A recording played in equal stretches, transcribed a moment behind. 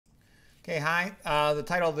Okay, hi. The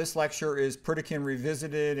title of this lecture is Pritikin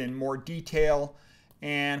Revisited in more detail.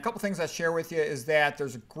 And a couple things I'll share with you is that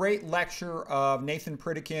there's a great lecture of Nathan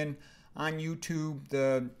Pritikin on YouTube.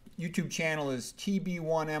 The YouTube channel is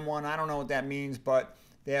TB1M1. I don't know what that means, but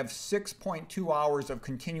they have 6.2 hours of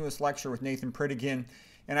continuous lecture with Nathan Pritikin.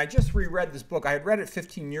 And I just reread this book. I had read it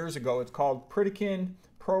 15 years ago. It's called Pritikin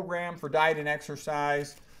Program for Diet and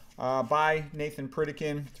Exercise by Nathan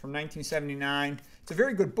Pritikin. It's from 1979. It's a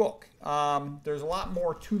very good book. There's a lot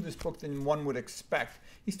more to this book than one would expect.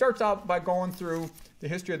 He starts out by going through the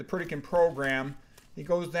history of the Pritikin Program. He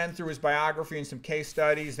goes then through his biography and some case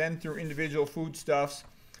studies, then through individual foodstuffs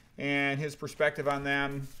and his perspective on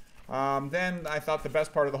them. Then I thought the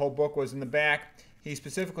best part of the whole book was in the back. He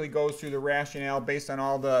specifically goes through the rationale based on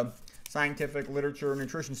all the scientific literature,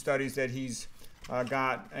 nutrition studies that he's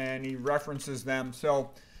got, and he references them.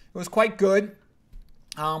 So it was quite good.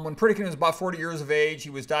 When Pritikin was about 40 years of age, he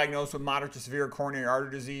was diagnosed with moderate to severe coronary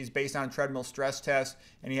artery disease based on a treadmill stress test,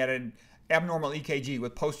 and he had an abnormal EKG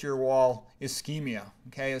with posterior wall ischemia.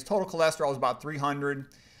 Okay, his total cholesterol was about 300.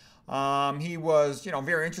 He was,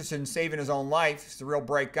 very interested in saving his own life. He's a real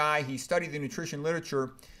bright guy. He studied the nutrition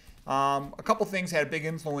literature. A couple things had a big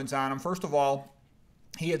influence on him. First of all,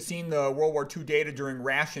 he had seen the World War II data during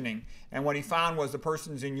rationing, and what he found was the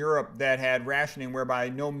persons in Europe that had rationing whereby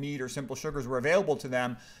no meat or simple sugars were available to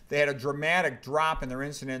them, they had a dramatic drop in their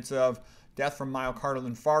incidence of death from myocardial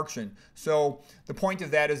infarction. So the point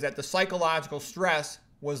of that is that the psychological stress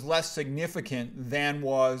was less significant than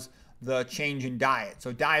was the change in diet.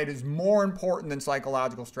 So diet is more important than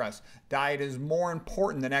psychological stress. Diet is more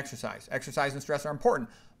important than exercise. Exercise and stress are important,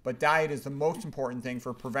 but diet is the most important thing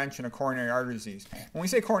for prevention of coronary artery disease. When we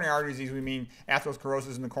say coronary artery disease, we mean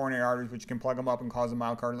atherosclerosis in the coronary arteries, which can plug them up and cause a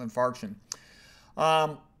myocardial infarction.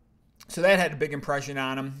 So that had a big impression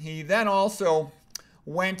on him. He then also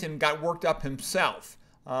went and got worked up himself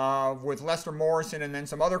with Lester Morrison and then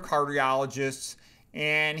some other cardiologists,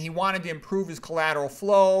 and he wanted to improve his collateral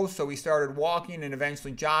flow, so he started walking and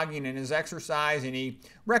eventually jogging in his exercise, and he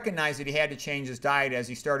recognized that he had to change his diet as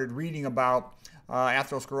he started reading about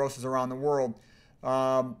atherosclerosis around the world.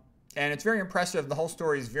 And it's very impressive. The whole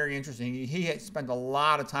story is very interesting. He had spent a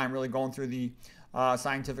lot of time really going through the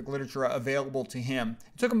scientific literature available to him.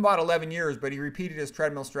 It took him about 11 years, but he repeated his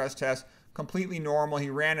treadmill stress test, completely normal. He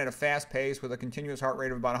ran at a fast pace with a continuous heart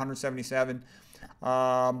rate of about 177,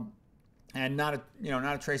 and not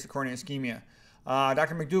a trace of coronary ischemia.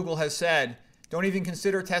 Dr. McDougall has said, "Don't even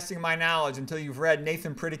consider testing my knowledge until you've read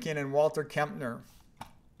Nathan Pritikin and Walter Kempner."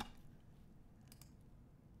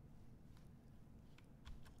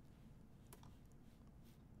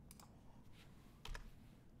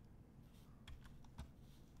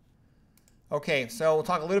 Okay, so we'll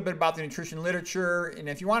talk a little bit about the nutrition literature, and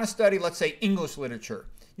if you want to study, let's say, English literature,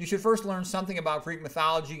 you should first learn something about Greek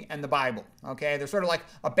mythology and the Bible. Okay, they're sort of like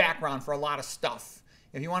a background for a lot of stuff.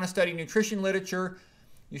 If you want to study nutrition literature,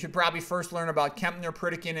 you should probably first learn about Kempner,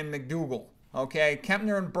 Pritikin, and McDougall. Okay,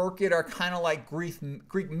 Kempner and Burkitt are kind of like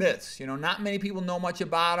Greek myths. Not many people know much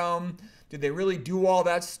about them. Did they really do all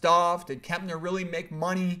that stuff? Did Kempner really make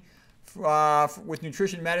money with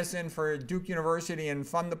nutrition medicine for Duke University and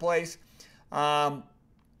fund the place?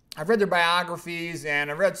 I've read their biographies,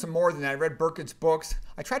 and I've read some more than that. I read Burkitt's books.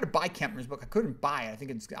 I tried to buy Kempner's book. I couldn't buy it. I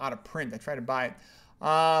think it's out of print. I tried to buy it.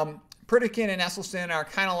 Pritikin and Esselstyn are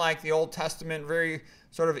kind of like the Old Testament, very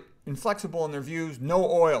sort of inflexible in their views. No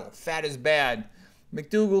oil. Fat is bad.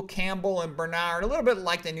 McDougall, Campbell, and Bernard, a little bit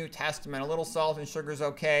like the New Testament. A little salt and sugar is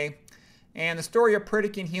okay. And the story of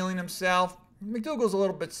Pritikin healing himself, McDougall's a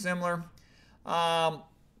little bit similar.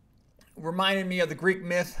 Reminded me of the Greek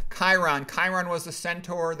myth Chiron. Chiron was the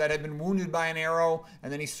centaur that had been wounded by an arrow,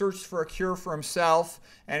 and then he searched for a cure for himself.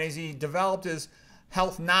 And as he developed his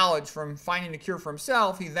health knowledge from finding a cure for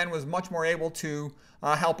himself, he then was much more able to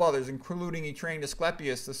help others, including he trained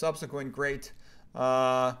Asclepius, the subsequent great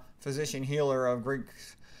physician healer of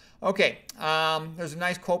Greeks. Okay, there's a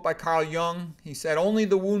nice quote by Carl Jung. He said, "Only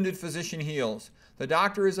the wounded physician heals. The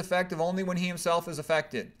doctor is effective only when he himself is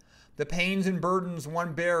affected. The pains and burdens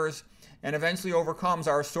one bears and eventually overcomes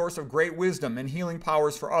are a source of great wisdom and healing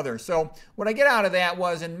powers for others." So what I get out of that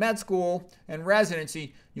was in med school and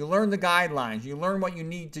residency, you learn the guidelines, you learn what you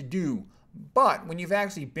need to do. But when you've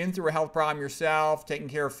actually been through a health problem yourself, taking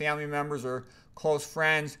care of family members or close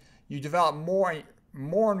friends, you develop more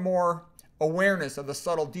and more awareness of the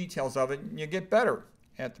subtle details of it, and you get better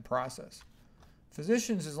at the process.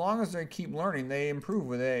 Physicians, as long as they keep learning, they improve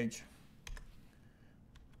with age.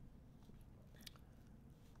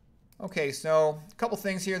 Okay, so a couple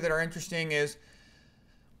things here that are interesting is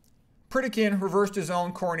Pritikin reversed his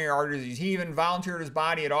own coronary artery disease. He even volunteered his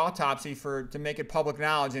body at autopsy to make it public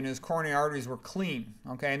knowledge, and his coronary arteries were clean.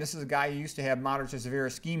 Okay, and this is a guy who used to have moderate to severe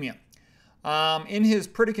ischemia. In his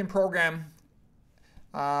Pritikin program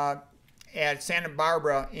at Santa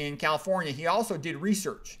Barbara in California, he also did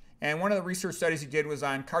research. And one of the research studies he did was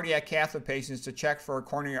on cardiac cath patients to check for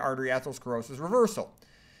coronary artery atherosclerosis reversal.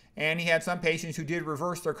 And he had some patients who did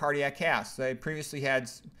reverse their cardiac caths. They previously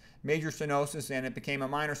had major stenosis and it became a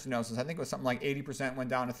minor stenosis. I think it was something like 80%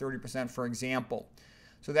 went down to 30%, for example.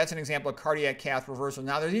 So that's an example of cardiac cath reversal.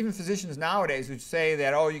 Now, there's even physicians nowadays who say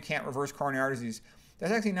that, oh, you can't reverse coronary artery disease.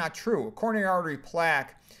 That's actually not true. A coronary artery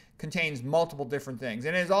plaque contains multiple different things.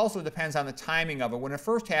 And it also depends on the timing of it. When it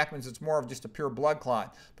first happens, it's more of just a pure blood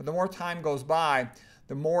clot. But the more time goes by,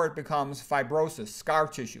 the more it becomes fibrosis, scar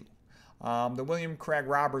tissue. The William Craig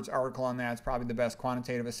Roberts article on that is probably the best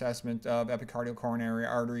quantitative assessment of epicardial coronary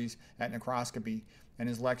arteries at necroscopy, and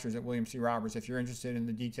his lectures at William C. Roberts if you're interested in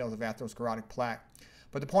the details of atherosclerotic plaque.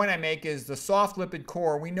 But the point I make is the soft lipid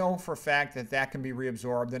core, we know for a fact that that can be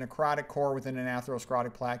reabsorbed. The necrotic core within an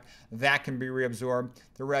atherosclerotic plaque, that can be reabsorbed.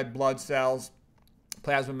 The red blood cells,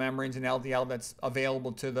 plasma membranes, and LDL that's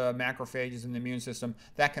available to the macrophages and the immune system,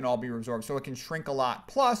 that can all be reabsorbed. So it can shrink a lot.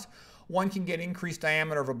 Plus, one can get increased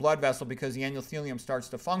diameter of a blood vessel because the endothelium starts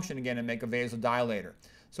to function again and make a vasodilator.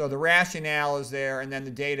 So the rationale is there, and then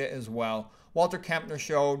the data as well. Walter Kempner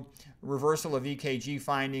showed reversal of EKG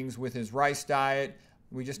findings with his rice diet.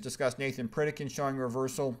 We just discussed Nathan Pritikin showing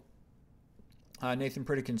reversal. Nathan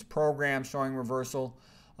Pritikin's program showing reversal.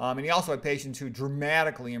 And he also had patients who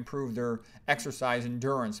dramatically improved their exercise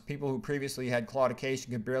endurance. People who previously had claudication,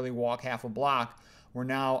 could barely walk half a block, were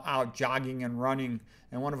now out jogging and running.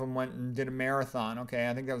 And one of them went and did a marathon. Okay,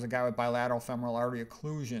 I think that was a guy with bilateral femoral artery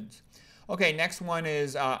occlusions. Okay, next one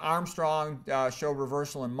is Armstrong showed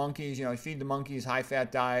reversal in monkeys. You know, you feed the monkeys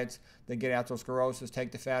high-fat diets, they get atherosclerosis,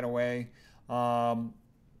 take the fat away,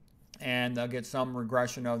 and they'll get some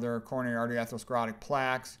regression of their coronary artery atherosclerotic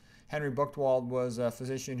plaques. Henry Buchtwald was a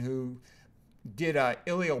physician who did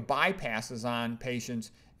ileal bypasses on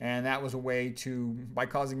patients, and that was a way to, by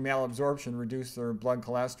causing malabsorption, reduce their blood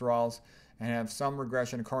cholesterols and have some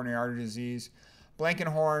regression of coronary artery disease.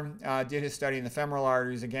 Blankenhorn did his study in the femoral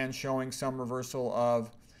arteries, again showing some reversal of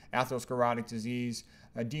atherosclerotic disease.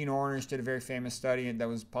 Dean Ornish did a very famous study that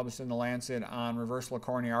was published in The Lancet on reversal of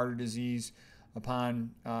coronary artery disease upon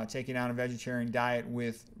taking on a vegetarian diet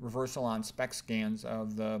with reversal on SPECT scans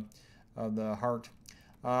of the heart.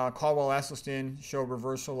 Caldwell-Esselstyn showed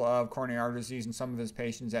reversal of coronary artery disease in some of his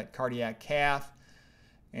patients at cardiac cath.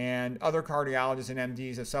 And other cardiologists and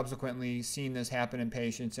MDs have subsequently seen this happen in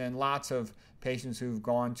patients, and lots of patients who've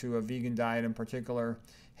gone to a vegan diet in particular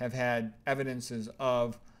have had evidences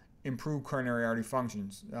of improved coronary artery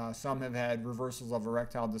functions. Some have had reversals of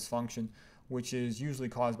erectile dysfunction, which is usually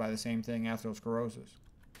caused by the same thing, atherosclerosis.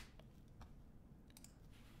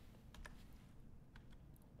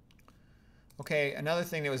 Okay, another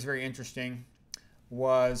thing that was very interesting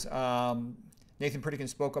was Nathan Pritikin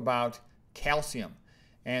spoke about calcium.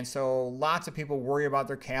 And so lots of people worry about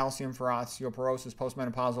their calcium for osteoporosis,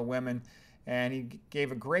 postmenopausal women, and he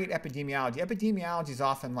gave a great epidemiology. Epidemiology is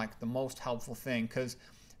often like the most helpful thing because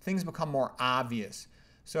things become more obvious.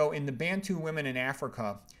 So in the Bantu women in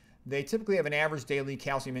Africa, they typically have an average daily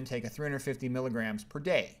calcium intake of 350 milligrams per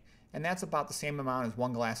day, and that's about the same amount as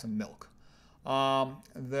 1 glass of milk.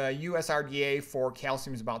 The USRDA for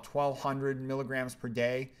calcium is about 1,200 milligrams per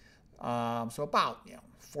day, so about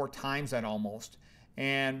 4 times that almost.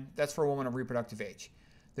 And that's for a woman of reproductive age.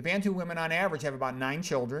 The Bantu women on average have about 9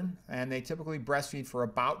 children, and they typically breastfeed for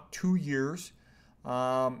about 2 years.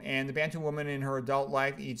 And the Bantu woman in her adult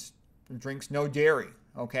life drinks no dairy,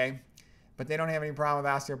 okay? But they don't have any problem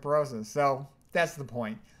with osteoporosis. So that's the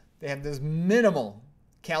point. They have this minimal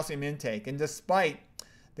calcium intake, and despite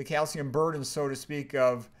the calcium burden, so to speak,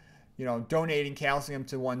 of donating calcium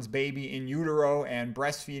to one's baby in utero and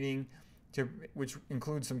breastfeeding, which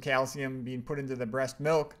includes some calcium being put into the breast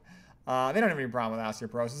milk, they don't have any problem with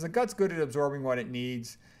osteoporosis. The gut's good at absorbing what it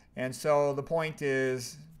needs. And so the point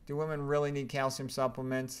is, do women really need calcium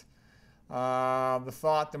supplements?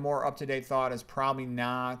 The more up-to-date thought is probably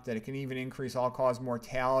not, that it can even increase all-cause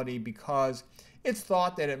mortality because it's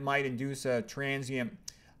thought that it might induce a transient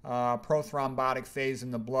prothrombotic phase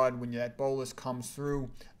in the blood when that bolus comes through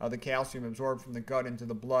the calcium absorbed from the gut into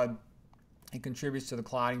the blood. It contributes to the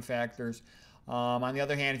clotting factors. On the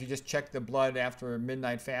other hand, if you just check the blood after a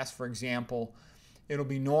midnight fast, for example, it'll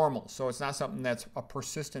be normal. So it's not something that's a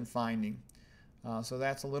persistent finding. So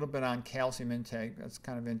that's a little bit on calcium intake. That's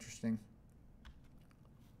kind of interesting.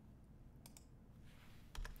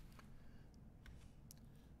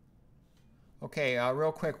 Okay,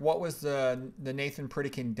 real quick, what was the Nathan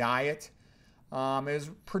Pritikin diet? It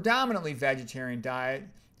was predominantly vegetarian diet,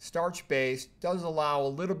 starch-based, does allow a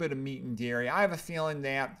little bit of meat and dairy. I have a feeling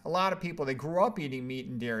that a lot of people, they grew up eating meat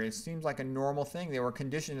and dairy. It seems like a normal thing. They were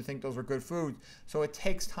conditioned to think those were good foods, so it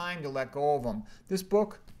takes time to let go of them. This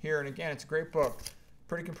book here, and again, it's a great book,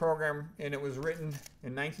 Pritikin Program, and it was written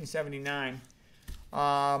in 1979.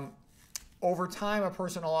 Over time, a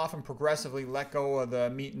person will often progressively let go of the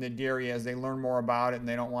meat and the dairy as they learn more about it and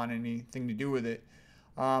they don't want anything to do with it.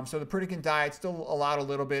 So the Pritikin diet still allowed a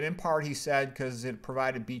little bit, in part, he said, because it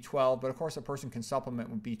provided B12, but of course a person can supplement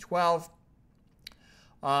with B12.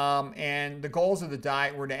 And the goals of the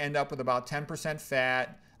diet were to end up with about 10%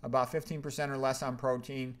 fat, about 15% or less on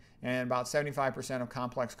protein, and about 75% of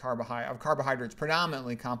complex carbohydrates,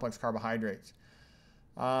 predominantly complex carbohydrates.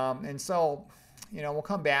 And so, you know, we'll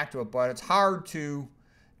come back to it, but it's hard to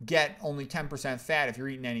get only 10% fat if you're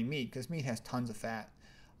eating any meat, because meat has tons of fat.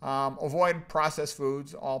 Avoid processed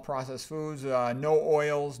foods, all processed foods, no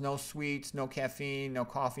oils, no sweets, no caffeine, no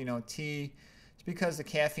coffee, no tea. It's because the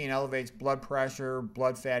caffeine elevates blood pressure,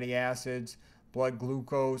 blood fatty acids, blood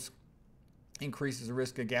glucose, increases the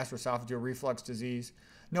risk of gastroesophageal reflux disease.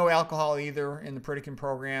 No alcohol either in the Pritikin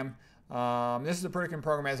program. This is the Pritikin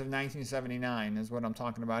program as of 1979 is what I'm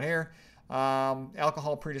talking about here.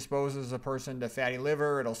 Alcohol predisposes a person to fatty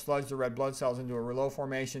liver. It'll sludge the red blood cells into a rouleau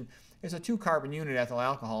formation. It's a 2-carbon unit ethyl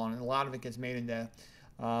alcohol, and a lot of it gets made into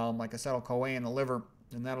like acetyl-CoA in the liver,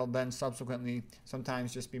 and that'll then subsequently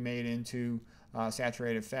sometimes just be made into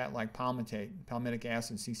saturated fat like palmitate, palmitic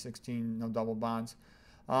acid, C16, no double bonds.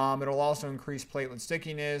 It'll also increase platelet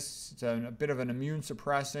stickiness. It's a bit of an immune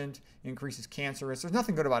suppressant, increases cancer risk. There's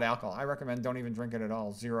nothing good about alcohol. I recommend don't even drink it at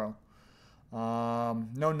all, 0.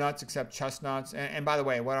 No nuts except chestnuts. And by the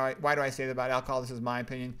way, why do I say that about alcohol? This is my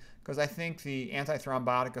opinion. Because I think the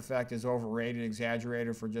antithrombotic effect is overrated,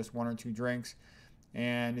 exaggerated for just 1 or 2 drinks.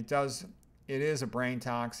 And it is a brain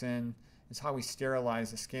toxin. It's how we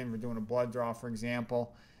sterilize the skin. We're doing a blood draw, for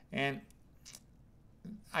example. And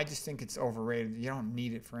I just think it's overrated. You don't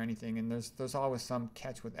need it for anything. And there's always some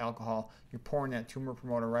catch with alcohol. You're pouring that tumor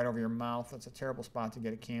promoter right over your mouth. That's a terrible spot to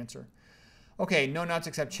get a cancer. Okay, no nuts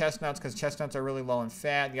except chestnuts, because chestnuts are really low in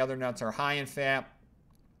fat. The other nuts are high in fat.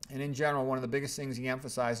 And in general, one of the biggest things he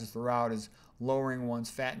emphasizes throughout is lowering one's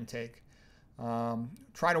fat intake.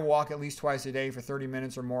 Try to walk at least twice a day for 30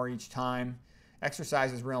 minutes or more each time.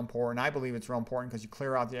 Exercise is real important. I believe it's real important because you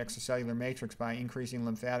clear out the extracellular matrix by increasing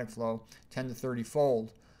lymphatic flow 10 to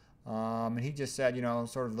 30-fold. And he just said, you know,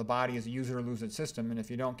 sort of the body is a use it or lose it system. And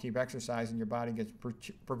if you don't keep exercising, your body gets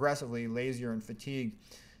progressively lazier and fatigued.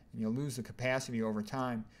 And you'll lose the capacity over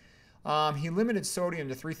time. He limited sodium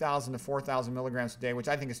to 3,000 to 4,000 milligrams a day, which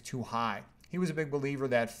I think is too high. He was a big believer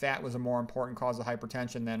that fat was a more important cause of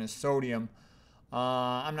hypertension than is sodium.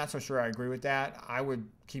 I'm not so sure I agree with that. I would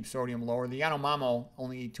keep sodium lower. The Yanomamo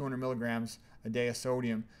only eat 200 milligrams a day of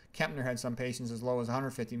sodium. Kempner had some patients as low as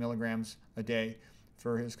 150 milligrams a day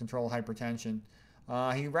for his control of hypertension.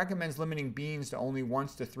 He recommends limiting beans to only 1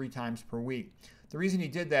 to 3 times per week. The reason he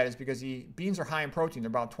did that is because beans are high in protein. They're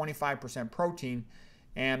about 25% protein.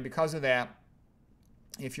 And because of that,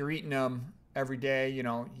 if you're eating them every day, you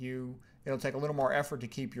know, it'll take a little more effort to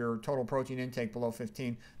keep your total protein intake below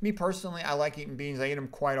 15. Me personally, I like eating beans. I eat them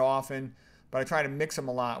quite often, but I try to mix them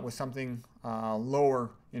a lot with something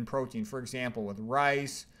lower in protein. For example, with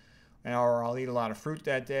rice, or I'll eat a lot of fruit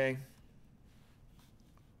that day.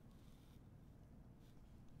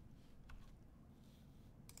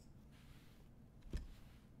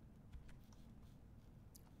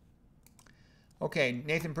 Okay,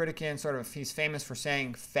 Nathan Pritikin, he's famous for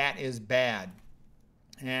saying fat is bad.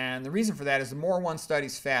 And the reason for that is the more one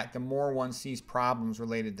studies fat, the more one sees problems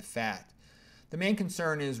related to fat. The main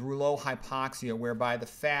concern is rouleau hypoxia, whereby the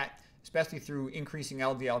fat, especially through increasing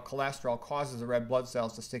LDL cholesterol, causes the red blood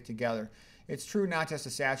cells to stick together. It's true not just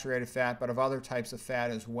of saturated fat, but of other types of fat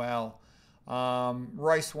as well.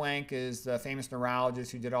 Roy Swank is the famous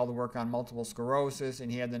neurologist who did all the work on multiple sclerosis,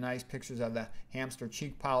 and he had the nice pictures of the hamster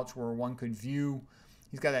cheek pouch where one could view.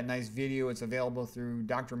 He's got that nice video. It's available through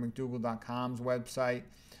drmcdougall.com's website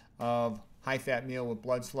of high-fat meal with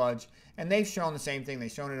blood sludge. And they've shown the same thing.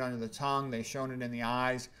 They've shown it under the tongue. They've shown it in the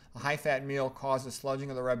eyes. A high-fat meal causes sludging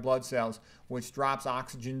of the red blood cells, which drops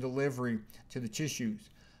oxygen delivery to the tissues.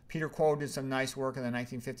 Peter Quo did some nice work in the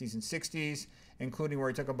 1950s and 60s, including where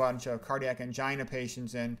he took a bunch of cardiac angina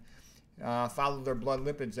patients and followed their blood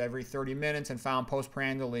lipids every 30 minutes and found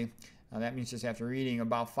postprandially, that means just after eating,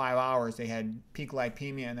 about 5 hours, they had peak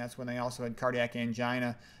lipemia, and that's when they also had cardiac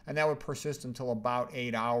angina, and that would persist until about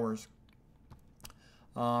 8 hours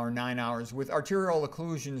or 9 hours. With arterial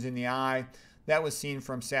occlusions in the eye, That was seen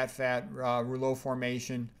from sat-fat rouleau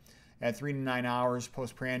formation at 3 to 9 hours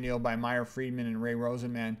postprandial by Meyer Friedman and Ray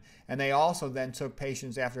Rosenman. And they also then took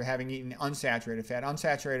patients after having eaten unsaturated fat.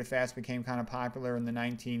 Unsaturated fats became kind of popular in the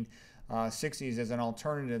 1960s as an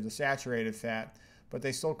alternative to saturated fat, but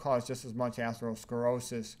they still cause just as much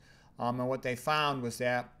atherosclerosis. And what they found was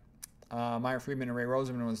that, Meyer Friedman and Ray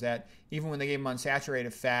Rosenman, was that even when they gave them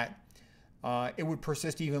unsaturated fat, it would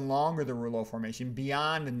persist even longer, the rouleau formation,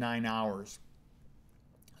 beyond 9 hours.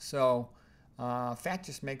 So fat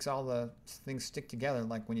just makes all the things stick together.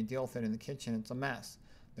 Like when you deal with it in the kitchen, it's a mess.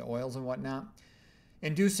 The oils and whatnot.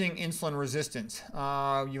 Inducing insulin resistance.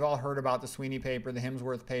 You've all heard about the Sweeney paper, the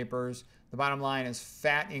Hemsworth papers. The bottom line is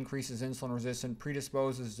fat increases insulin resistance,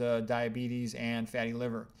 predisposes to diabetes and fatty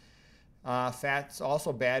liver. Fat's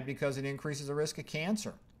also bad because it increases the risk of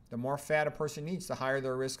cancer. The more fat a person eats, the higher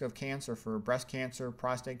their risk of cancer for breast cancer,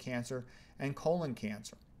 prostate cancer, and colon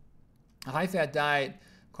cancer. A high-fat diet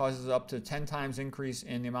causes up to 10 times increase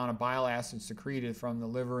in the amount of bile acids secreted from the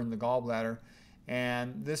liver and the gallbladder,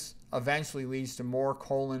 and this eventually leads to more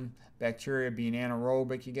colon bacteria being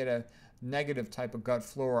anaerobic. You get a negative type of gut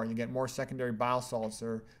flora. You get more secondary bile salts.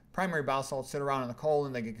 Or primary bile salts sit around in the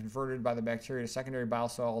colon. They get converted by the bacteria to secondary bile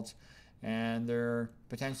salts, and they're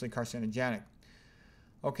potentially carcinogenic.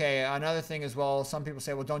 Okay, another thing as well, some people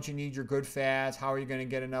say, well, don't you need your good fats? How are you going to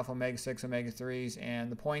get enough omega-6, omega-3s?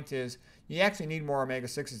 And the point is, you actually need more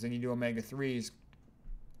omega-6s than you do omega-3s.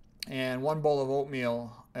 And one bowl of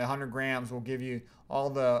oatmeal, 100 grams, will give you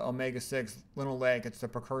all the omega-6 linoleic. It's the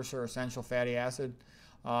precursor essential fatty acid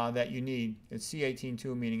that you need. It's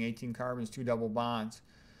C18-2, meaning 18 carbons, 2 double bonds.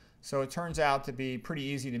 So it turns out to be pretty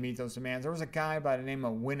easy to meet those demands. There was a guy by the name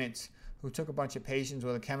of Winitz who took a bunch of patients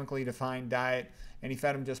with a chemically defined diet, and he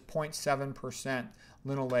fed them just 0.7%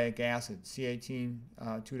 linoleic acid, C18,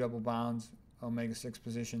 2 double bonds, omega-6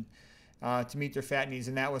 position, to meet their fat needs,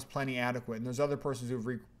 and that was plenty adequate. And there's other persons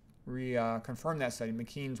who've confirmed that study.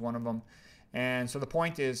 McKean's one of them. And so the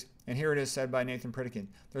point is, and here it is said by Nathan Pritikin,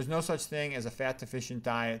 there's no such thing as a fat-deficient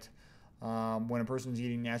diet when a person's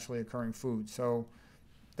eating naturally occurring food. So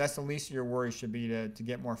that's the least of your worries should be to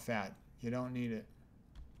get more fat. You don't need it.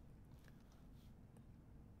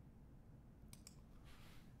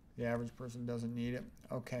 The average person doesn't need it.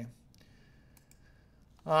 Okay.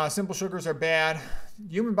 Simple sugars are bad.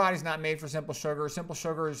 The human body's not made for simple sugars. Simple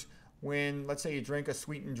sugars, when, let's say you drink a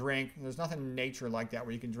sweetened drink, there's nothing in nature like that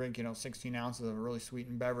where you can drink, 16 ounces of a really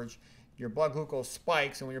sweetened beverage. Your blood glucose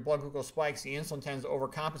spikes, and when your blood glucose spikes, the insulin tends to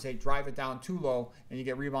overcompensate, drive it down too low, and you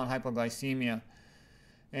get rebound hypoglycemia.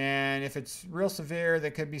 And if it's real severe,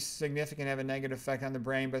 that could be significant, have a negative effect on the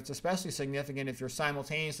brain, but it's especially significant if you're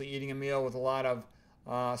simultaneously eating a meal with a lot of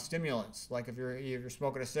stimulants. Like if you're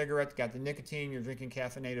smoking a cigarette, you got the nicotine, you're drinking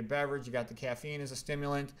caffeinated beverage, you got the caffeine as a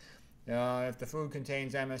stimulant. If the food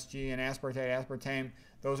contains MSG and aspartame,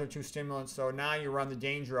 those are two stimulants. So now you run the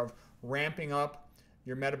danger of ramping up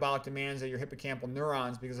your metabolic demands of your hippocampal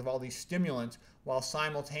neurons because of all these stimulants, while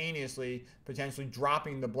simultaneously potentially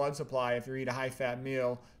dropping the blood supply if you eat a high-fat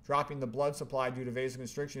meal, dropping the blood supply due to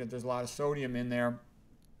vasoconstriction if there's a lot of sodium in there,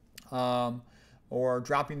 or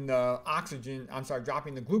dropping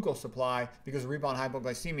the glucose supply because of rebound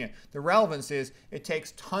hypoglycemia. The relevance is it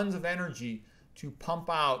takes tons of energy to pump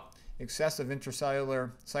out excessive intracellular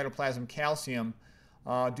cytoplasm calcium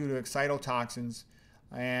due to excitotoxins.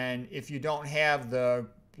 And if you don't have the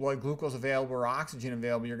blood glucose available or oxygen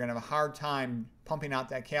available, you're going to have a hard time pumping out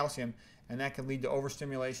that calcium, and that could lead to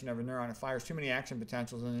overstimulation of a neuron. It fires too many action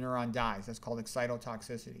potentials and the neuron dies. That's called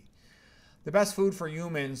excitotoxicity. The best food for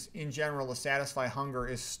humans in general to satisfy hunger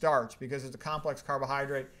is starch because it's a complex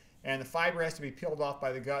carbohydrate, and the fiber has to be peeled off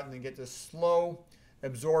by the gut and then get this slow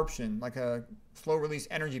absorption, like a slow release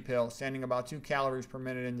energy pill, sending about 2 calories per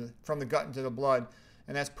minute from the gut into the blood.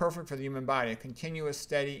 And that's perfect for the human body, a continuous,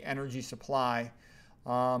 steady energy supply.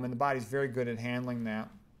 And the body's very good at handling that.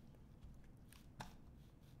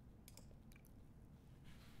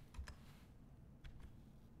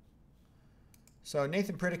 So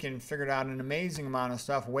Nathan Pritikin figured out an amazing amount of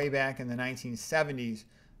stuff way back in the 1970s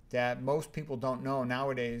that most people don't know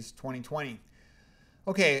nowadays, 2020.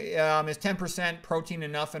 Okay, is 10% protein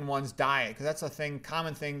enough in one's diet? Because that's a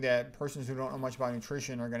common thing that persons who don't know much about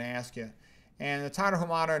nutrition are going to ask you. And the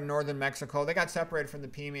Tarahumara in northern Mexico, they got separated from the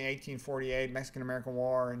PME in 1848, Mexican-American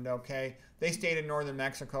War, and they stayed in northern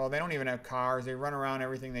Mexico. They don't even have cars. They run around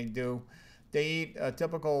everything they do. They eat a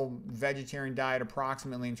typical vegetarian diet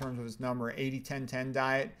approximately in terms of its number, 80-10-10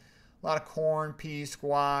 diet. A lot of corn, peas,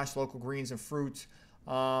 squash, local greens and fruits.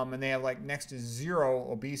 And they have like next to zero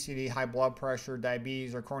obesity, high blood pressure,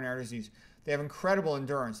 diabetes, or coronary disease. They have incredible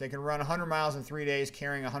endurance. They can run 100 miles in 3 days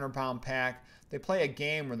carrying a 100-pound pack. They play a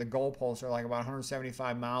game where the goalposts are like about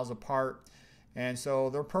 175 miles apart. And so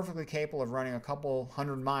they're perfectly capable of running a couple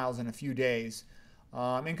 100 miles in a few days.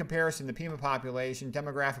 In comparison, the Pima population,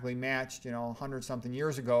 demographically matched, 100-something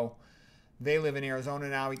years ago, they live in Arizona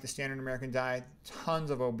now, eat the standard American diet, tons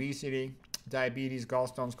of obesity, diabetes,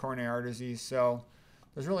 gallstones, coronary artery disease. So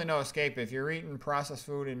there's really no escape. If you're eating processed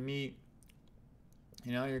food and meat,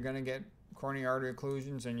 you're going to get coronary artery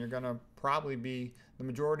occlusions, and you're going to probably be, the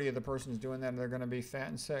majority of the persons doing that, they're going to be fat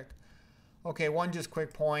and sick. Okay, one just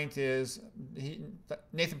quick point is,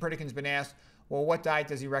 Nathan Pritikin's been asked, well, what diet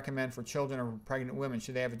does he recommend for children or pregnant women?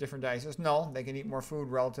 Should they have a different diet? He says, no, they can eat more food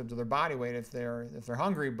relative to their body weight if they're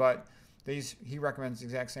hungry, but he recommends the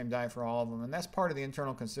exact same diet for all of them. And that's part of the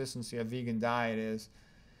internal consistency of vegan diet is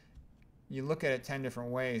you look at it 10 different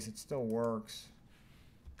ways, it still works.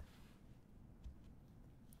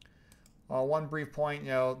 One brief point,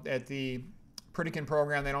 at the Pritikin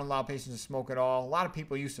program, they don't allow patients to smoke at all. A lot of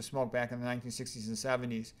people used to smoke back in the 1960s and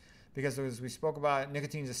 70s because, as we spoke about,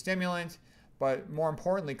 nicotine's a stimulant, but more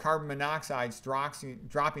importantly, carbon monoxide's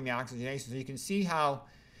dropping the oxygenation. So you can see how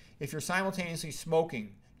if you're simultaneously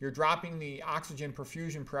smoking, you're dropping the oxygen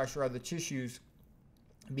perfusion pressure of the tissues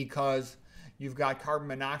because you've got carbon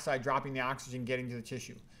monoxide dropping the oxygen getting to the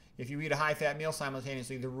tissue. If you eat a high-fat meal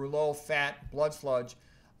simultaneously, the rouleau fat blood sludge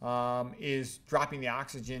is dropping the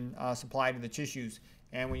oxygen supply to the tissues.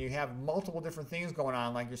 And when you have multiple different things going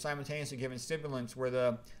on, like you're simultaneously giving stimulants where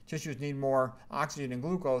the tissues need more oxygen and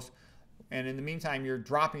glucose, and in the meantime you're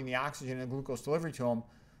dropping the oxygen and glucose delivery to them,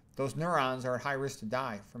 those neurons are at high risk to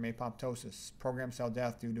die from apoptosis, programmed cell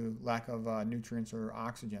death due to lack of nutrients or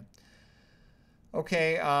oxygen.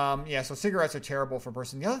 Okay, so cigarettes are terrible for a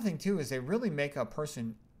person. The other thing too is they really make a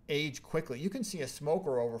person age quickly. You can see a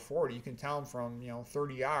smoker over 40. You can tell them from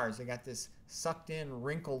 30 yards. They got this sucked in,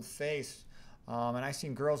 wrinkled face. And I've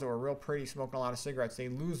seen girls that were real pretty smoking a lot of cigarettes. They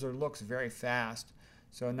lose their looks very fast.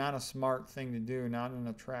 So not a smart thing to do, not an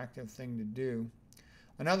attractive thing to do.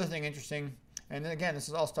 Another thing interesting, and again, this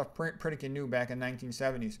is all stuff Pritikin knew back in the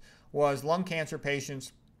 1970s, was lung cancer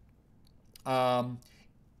patients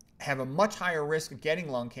have a much higher risk of getting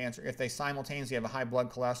lung cancer if they simultaneously have a high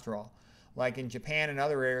blood cholesterol. Like in Japan and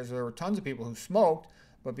other areas, there were tons of people who smoked,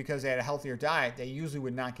 but because they had a healthier diet, they usually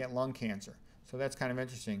would not get lung cancer. So that's kind of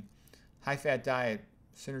interesting. High-fat diet,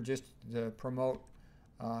 synergistic to promote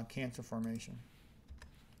cancer formation.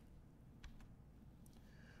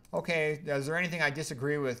 Okay, is there anything I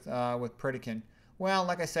disagree with Pritikin? Well,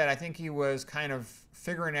 like I said, I think he was kind of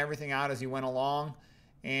figuring everything out as he went along,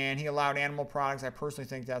 and he allowed animal products. I personally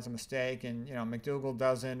think that's a mistake, and McDougall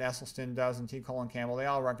doesn't, Esselstyn doesn't, T. Colin Campbell, they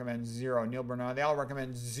all recommend zero. Neil Bernard, they all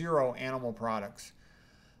recommend zero animal products.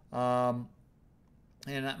 And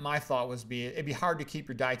my thought was it'd be hard to keep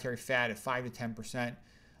your dietary fat at 5 to 10%,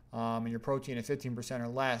 and your protein at 15% or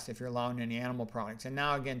less if you're allowing any animal products. And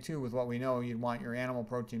now again, too, with what we know, you'd want your animal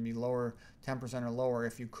protein to be lower, 10% or lower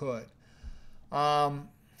if you could. When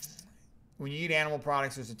you eat animal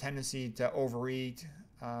products, there's a tendency to overeat.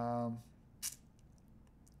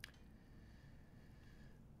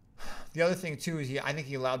 The other thing too is I think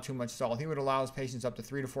he allowed too much salt. He would allow his patients up to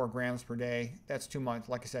 3 to 4 grams per day. That's too much.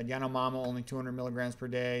 Like I said, Yanomama only 200 milligrams per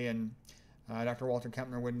day, and Dr. Walter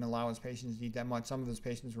Kempner wouldn't allow his patients to eat that much. Some of his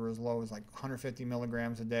patients were as low as like 150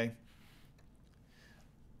 milligrams a day.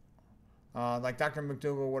 Like Dr.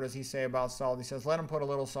 McDougall, what does he say about salt? He says, let them put a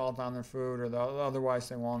little salt on their food, or otherwise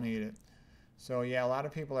they won't eat it. So yeah, a lot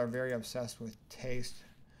of people are very obsessed with taste.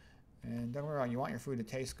 And don't get me wrong, you want your food to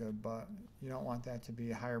taste good, but you don't want that to be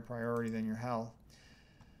a higher priority than your health.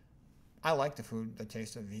 I like the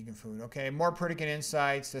taste of vegan food. Okay, more Pritikin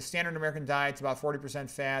insights. The standard American diet's about 40%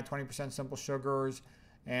 fat, 20% simple sugars,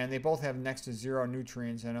 and they both have next to zero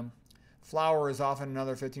nutrients in them. Flour is often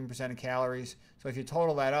another 15% of calories. So if you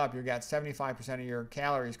total that up, you've got 75% of your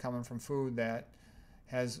calories coming from food that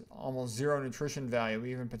has almost zero nutrition value,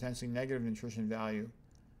 even potentially negative nutrition value.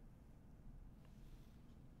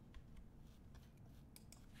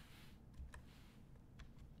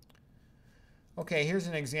 Okay, here's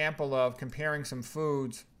an example of comparing some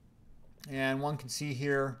foods, and one can see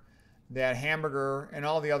here that hamburger and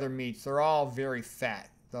all the other meats, they're all very fat.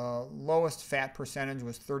 The lowest fat percentage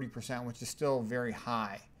was 30%, which is still very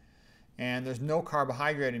high. And there's no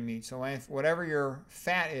carbohydrate in meat, so whatever your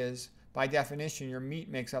fat is, by definition, your meat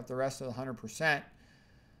makes up the rest of the 100%.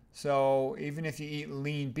 So even if you eat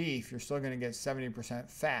lean beef, you're still going to get 70%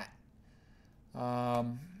 fat.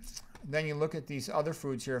 Then you look at these other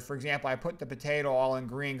foods here. For example, I put the potato all in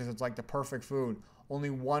green because it's like the perfect food. Only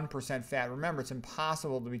 1% fat. Remember, it's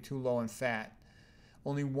impossible to be too low in fat.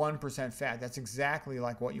 only 1% fat. That's exactly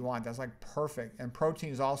like what you want. That's like perfect. And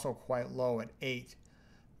protein is also quite low at 8.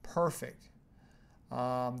 Perfect.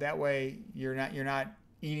 That way you're not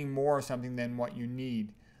eating more of something than what you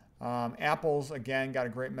need. Apples, again, got a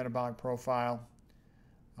great metabolic profile.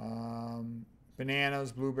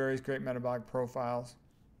 Bananas, blueberries, great metabolic profiles.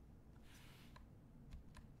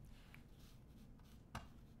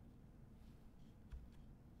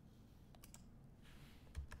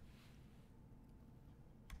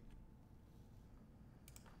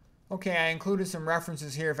 Okay, I included some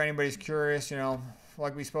references here if anybody's curious,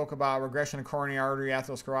 like we spoke about, regression of coronary artery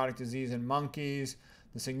atherosclerotic disease in monkeys,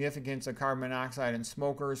 the significance of carbon monoxide in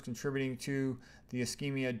smokers contributing to the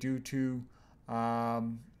ischemia due to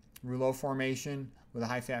rouleau formation with a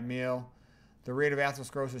high-fat meal. The rate of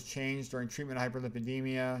atherosclerosis changed during treatment of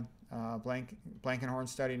hyperlipidemia, Blankenhorn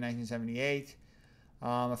study in 1978.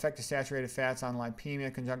 Effect of saturated fats on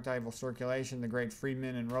lipemia, conjunctival circulation, the great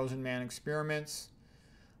Friedman and Rosenman experiments.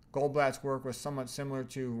 Goldblatt's work was somewhat similar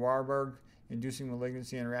to Warburg, inducing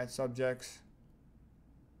malignancy in rat subjects.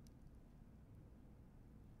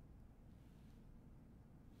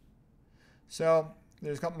 So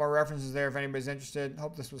there's a couple more references there if anybody's interested.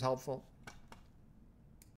 Hope this was helpful.